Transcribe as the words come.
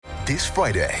This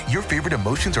Friday, your favorite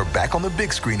emotions are back on the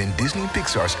big screen in Disney and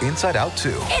Pixar's Inside Out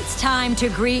 2. It's time to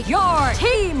greet your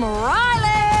Team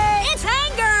Riley! It's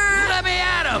anger! Let me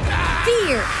at him!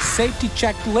 Fear! Safety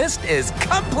checklist is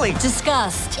complete!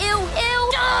 Disgust! Ew,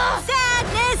 ew!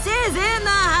 Sadness is in the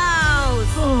house!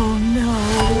 Oh, no.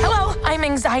 Hello, I'm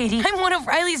anxiety. I'm one of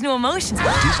Riley's new emotions.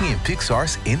 Disney and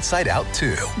Pixar's Inside Out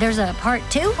 2. There's a part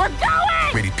 2? We're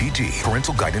going! Rated PG.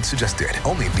 Parental guidance suggested.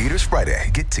 Only in theaters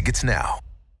Friday. Get tickets now.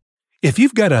 If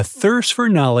you've got a thirst for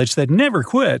knowledge that never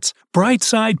quits,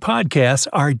 Brightside Podcasts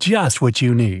are just what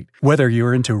you need. Whether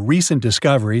you're into recent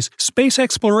discoveries, space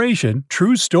exploration,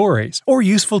 true stories, or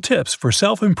useful tips for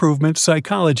self-improvement,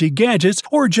 psychology, gadgets,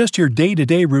 or just your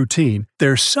day-to-day routine,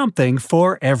 there's something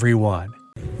for everyone.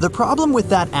 The problem with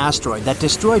that asteroid that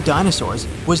destroyed dinosaurs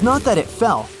was not that it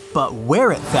fell, but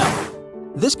where it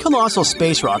fell. This colossal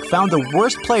space rock found the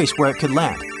worst place where it could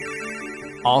land.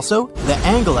 Also, the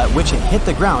angle at which it hit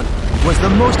the ground was the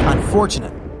most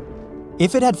unfortunate.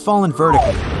 If it had fallen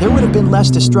vertically, there would have been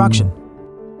less destruction.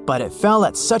 But it fell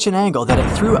at such an angle that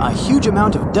it threw a huge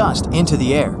amount of dust into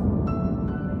the air.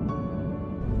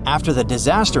 After the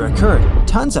disaster occurred,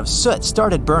 tons of soot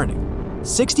started burning.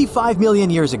 65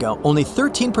 million years ago, only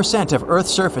 13% of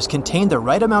Earth's surface contained the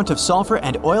right amount of sulfur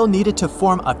and oil needed to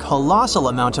form a colossal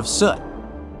amount of soot.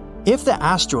 If the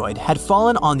asteroid had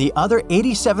fallen on the other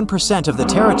 87% of the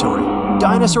territory,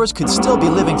 dinosaurs could still be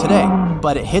living today,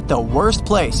 but it hit the worst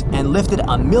place and lifted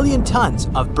 1 million tons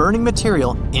of burning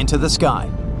material into the sky.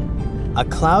 A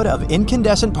cloud of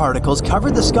incandescent particles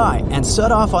covered the sky and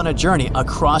set off on a journey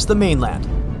across the mainland.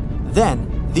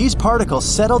 Then, these particles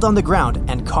settled on the ground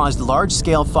and caused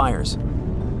large-scale fires.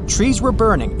 Trees were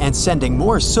burning and sending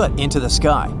more soot into the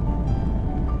sky.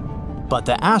 But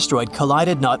the asteroid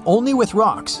collided not only with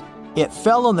rocks, it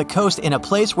fell on the coast in a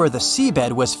place where the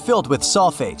seabed was filled with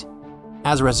sulfate.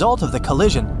 As a result of the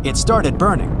collision, it started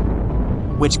burning,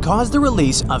 which caused the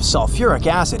release of sulfuric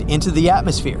acid into the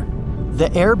atmosphere.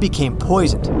 The air became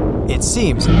poisoned. It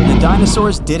seems the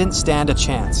dinosaurs didn't stand a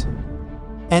chance.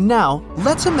 And now,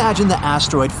 let's imagine the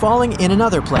asteroid falling in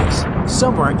another place,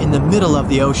 somewhere in the middle of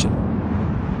the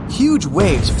ocean. Huge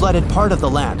waves flooded part of the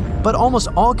land, but almost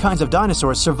all kinds of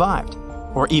dinosaurs survived.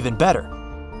 Or even better,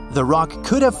 the rock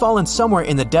could have fallen somewhere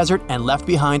in the desert and left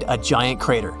behind a giant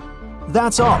crater.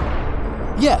 That's all.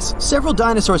 Yes, several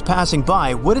dinosaurs passing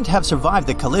by wouldn't have survived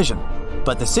the collision,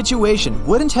 but the situation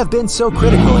wouldn't have been so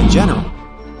critical in general.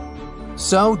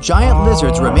 So, giant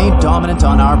lizards remain dominant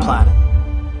on our planet.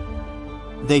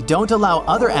 They don't allow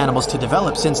other animals to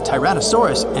develop since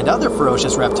Tyrannosaurus and other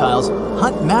ferocious reptiles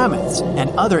hunt mammoths and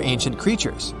other ancient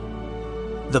creatures.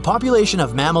 The population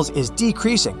of mammals is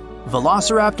decreasing.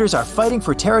 Velociraptors are fighting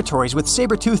for territories with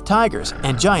saber-toothed tigers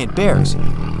and giant bears.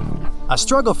 A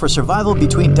struggle for survival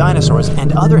between dinosaurs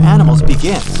and other animals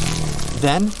begins.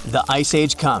 Then, the Ice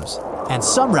Age comes, and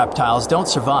some reptiles don't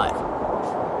survive.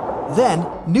 Then,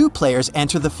 new players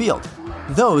enter the field.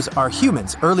 Those are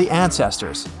humans' early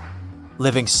ancestors.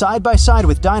 Living side by side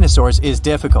with dinosaurs is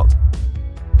difficult.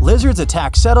 Lizards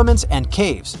attack settlements and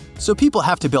caves, so people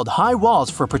have to build high walls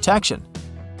for protection.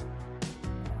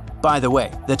 By the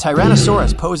way, the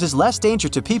Tyrannosaurus poses less danger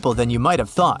to people than you might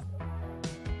have thought.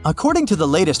 According to the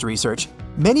latest research,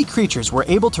 many creatures were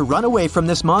able to run away from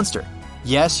this monster.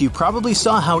 Yes, you probably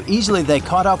saw how easily they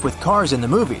caught up with cars in the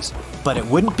movies, but it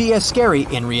wouldn't be as scary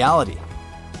in reality.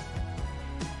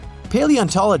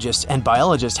 Paleontologists and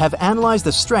biologists have analyzed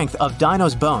the strength of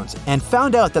dinos' bones and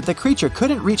found out that the creature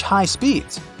couldn't reach high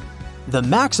speeds. The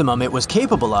maximum it was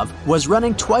capable of was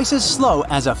running twice as slow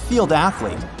as a field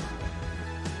athlete.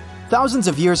 Thousands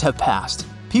of years have passed.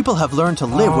 People have learned to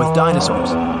live with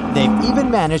dinosaurs. They've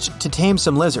even managed to tame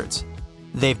some lizards.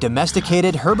 They've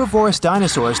domesticated herbivorous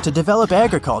dinosaurs to develop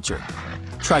agriculture.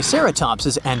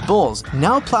 Triceratopses and bulls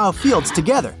now plow fields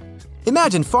together.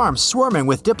 Imagine farms swarming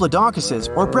with Diplodocus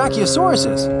or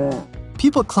Brachiosauruses.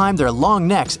 People climb their long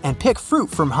necks and pick fruit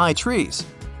from high trees.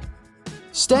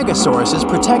 Stegosauruses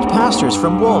protect pastures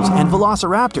from wolves and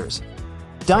velociraptors.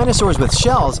 Dinosaurs with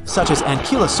shells, such as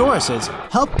Ankylosauruses,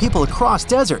 help people cross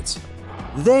deserts.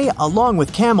 They, along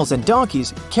with camels and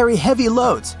donkeys, carry heavy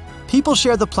loads. People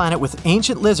share the planet with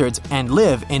ancient lizards and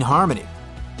live in harmony.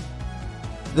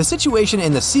 The situation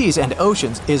in the seas and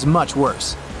oceans is much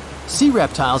worse. Sea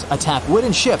reptiles attack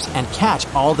wooden ships and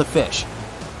catch all the fish.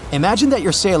 Imagine that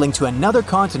you're sailing to another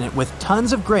continent with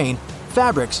tons of grain,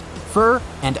 fabrics, fur,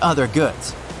 and other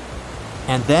goods.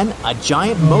 And then a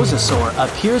giant mosasaur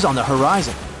appears on the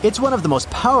horizon. It's one of the most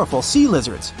powerful sea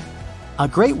lizards. A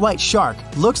great white shark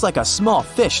looks like a small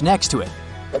fish next to it.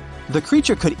 The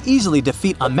creature could easily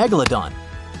defeat a megalodon.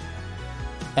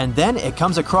 And then it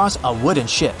comes across a wooden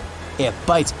ship. It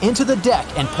bites into the deck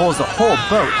and pulls the whole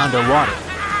boat underwater.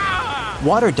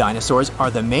 Water dinosaurs are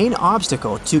the main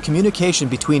obstacle to communication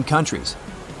between countries.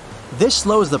 This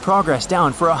slows the progress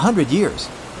down for 100 years.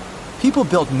 People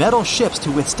built metal ships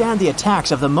to withstand the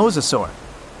attacks of the mosasaur.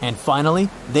 And finally,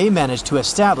 they managed to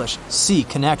establish sea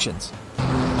connections.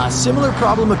 A similar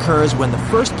problem occurs when the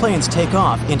first planes take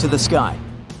off into the sky.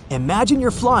 Imagine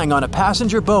you're flying on a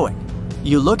passenger Boeing.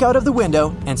 You look out of the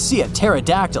window and see a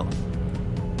pterodactyl.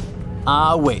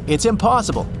 Wait, it's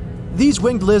impossible. These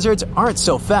winged lizards aren't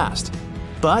so fast,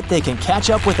 but they can catch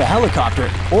up with a helicopter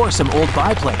or some old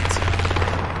biplanes.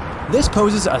 This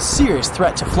poses a serious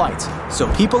threat to flights,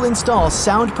 so people install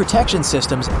sound protection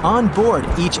systems on board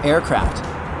each aircraft.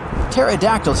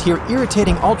 Pterodactyls hear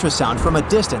irritating ultrasound from a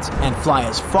distance and fly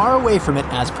as far away from it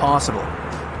as possible.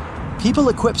 People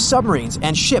equip submarines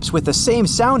and ships with the same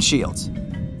sound shields.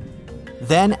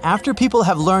 Then, after people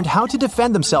have learned how to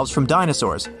defend themselves from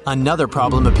dinosaurs, another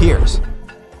problem appears.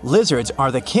 Lizards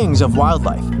are the kings of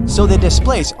wildlife, so they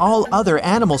displace all other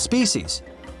animal species.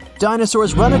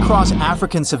 Dinosaurs run across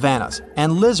African savannas,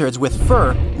 and lizards with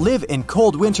fur live in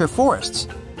cold winter forests.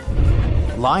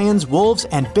 Lions, wolves,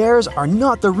 and bears are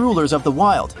not the rulers of the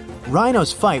wild.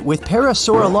 Rhinos fight with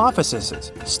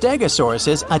Parasaurolophuses.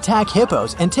 Stegosauruses attack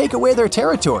hippos and take away their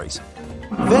territories.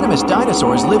 Venomous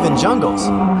dinosaurs live in jungles.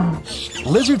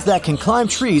 Lizards that can climb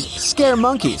trees scare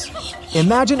monkeys.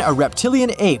 Imagine a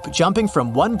reptilian ape jumping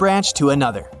from one branch to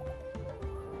another.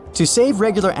 To save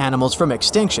regular animals from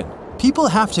extinction, people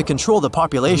have to control the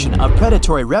population of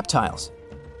predatory reptiles.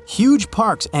 Huge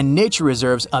parks and nature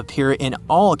reserves appear in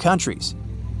all countries.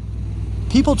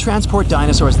 People transport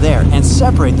dinosaurs there and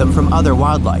separate them from other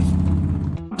wildlife.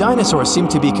 Dinosaurs seem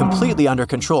to be completely under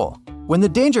control. When the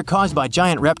danger caused by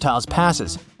giant reptiles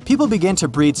passes, people begin to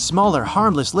breed smaller,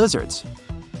 harmless lizards.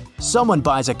 Someone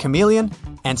buys a chameleon,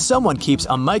 and someone keeps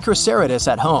a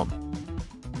Microceratus at home.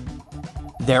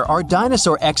 There are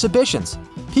dinosaur exhibitions.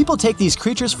 People take these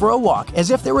creatures for a walk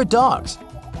as if they were dogs.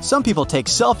 Some people take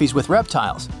selfies with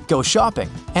reptiles, go shopping,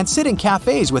 and sit in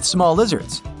cafes with small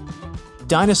lizards.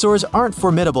 Dinosaurs aren't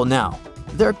formidable now.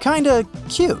 They're kinda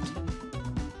cute.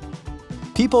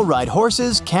 People ride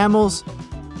horses, camels,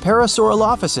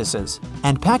 Parasaurolophuses,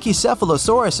 and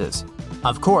Pachycephalosauruses.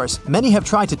 Of course, many have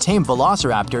tried to tame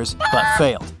velociraptors, but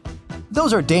failed.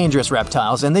 Those are dangerous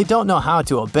reptiles and they don't know how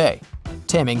to obey.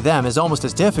 Taming them is almost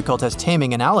as difficult as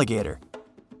taming an alligator.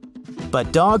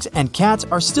 But dogs and cats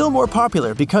are still more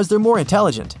popular because they're more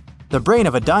intelligent. The brain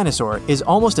of a dinosaur is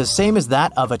almost the same as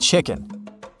that of a chicken.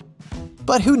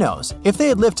 But who knows, if they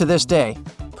had lived to this day,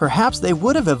 perhaps they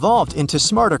would have evolved into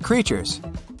smarter creatures.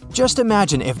 Just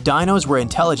imagine if dinos were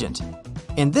intelligent.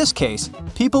 In this case,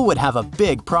 people would have a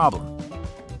big problem.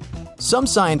 Some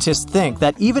scientists think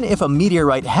that even if a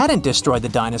meteorite hadn't destroyed the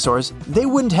dinosaurs, they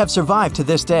wouldn't have survived to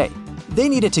this day. They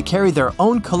needed to carry their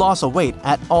own colossal weight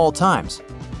at all times.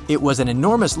 It was an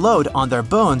enormous load on their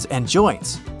bones and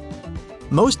joints.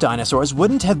 Most dinosaurs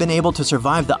wouldn't have been able to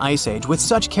survive the Ice Age with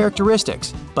such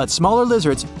characteristics, but smaller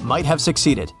lizards might have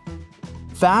succeeded.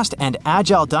 Fast and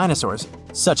agile dinosaurs,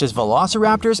 such as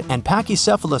velociraptors and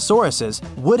Pachycephalosauruses,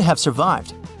 would have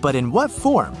survived, but in what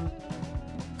form?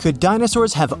 Could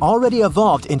dinosaurs have already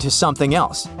evolved into something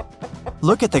else?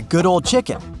 Look at the good old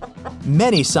chicken.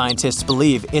 Many scientists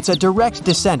believe it's a direct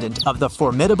descendant of the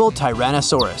formidable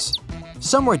Tyrannosaurus.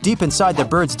 Somewhere deep inside the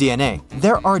bird's DNA,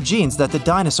 there are genes that the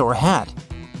dinosaur had.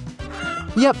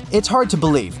 Yep, it's hard to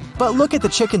believe, but look at the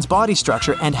chicken's body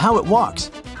structure and how it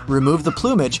walks. Remove the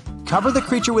plumage, cover the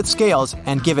creature with scales,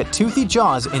 and give it toothy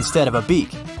jaws instead of a beak.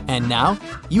 And now,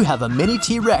 you have a mini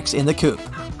T-Rex in the coop.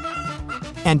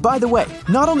 And by the way,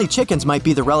 not only chickens might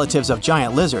be the relatives of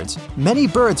giant lizards, many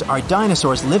birds are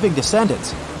dinosaurs' living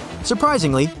descendants.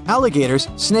 Surprisingly, alligators,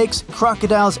 snakes,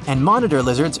 crocodiles, and monitor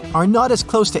lizards are not as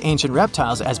close to ancient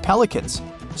reptiles as pelicans,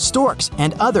 storks,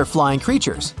 and other flying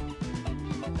creatures.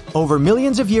 Over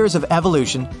millions of years of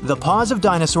evolution, the paws of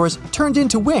dinosaurs turned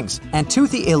into wings, and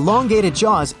toothy elongated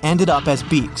jaws ended up as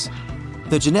beaks.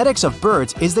 The genetics of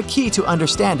birds is the key to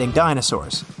understanding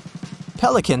dinosaurs.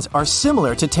 Pelicans are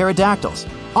similar to pterodactyls,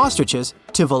 ostriches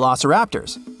to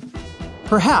velociraptors.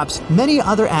 Perhaps many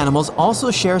other animals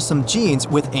also share some genes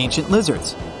with ancient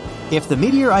lizards. If the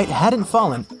meteorite hadn't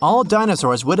fallen, all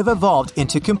dinosaurs would have evolved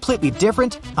into completely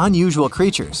different, unusual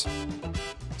creatures.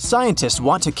 Scientists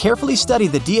want to carefully study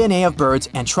the DNA of birds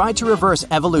and try to reverse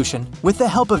evolution with the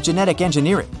help of genetic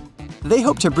engineering. They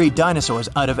hope to breed dinosaurs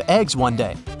out of eggs one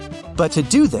day. But to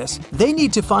do this, they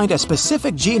need to find a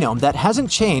specific genome that hasn't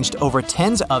changed over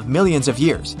tens of millions of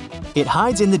years. It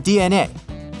hides in the DNA.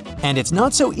 And it's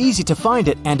not so easy to find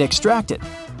it and extract it.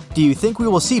 Do you think we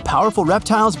will see powerful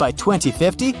reptiles by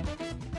 2050?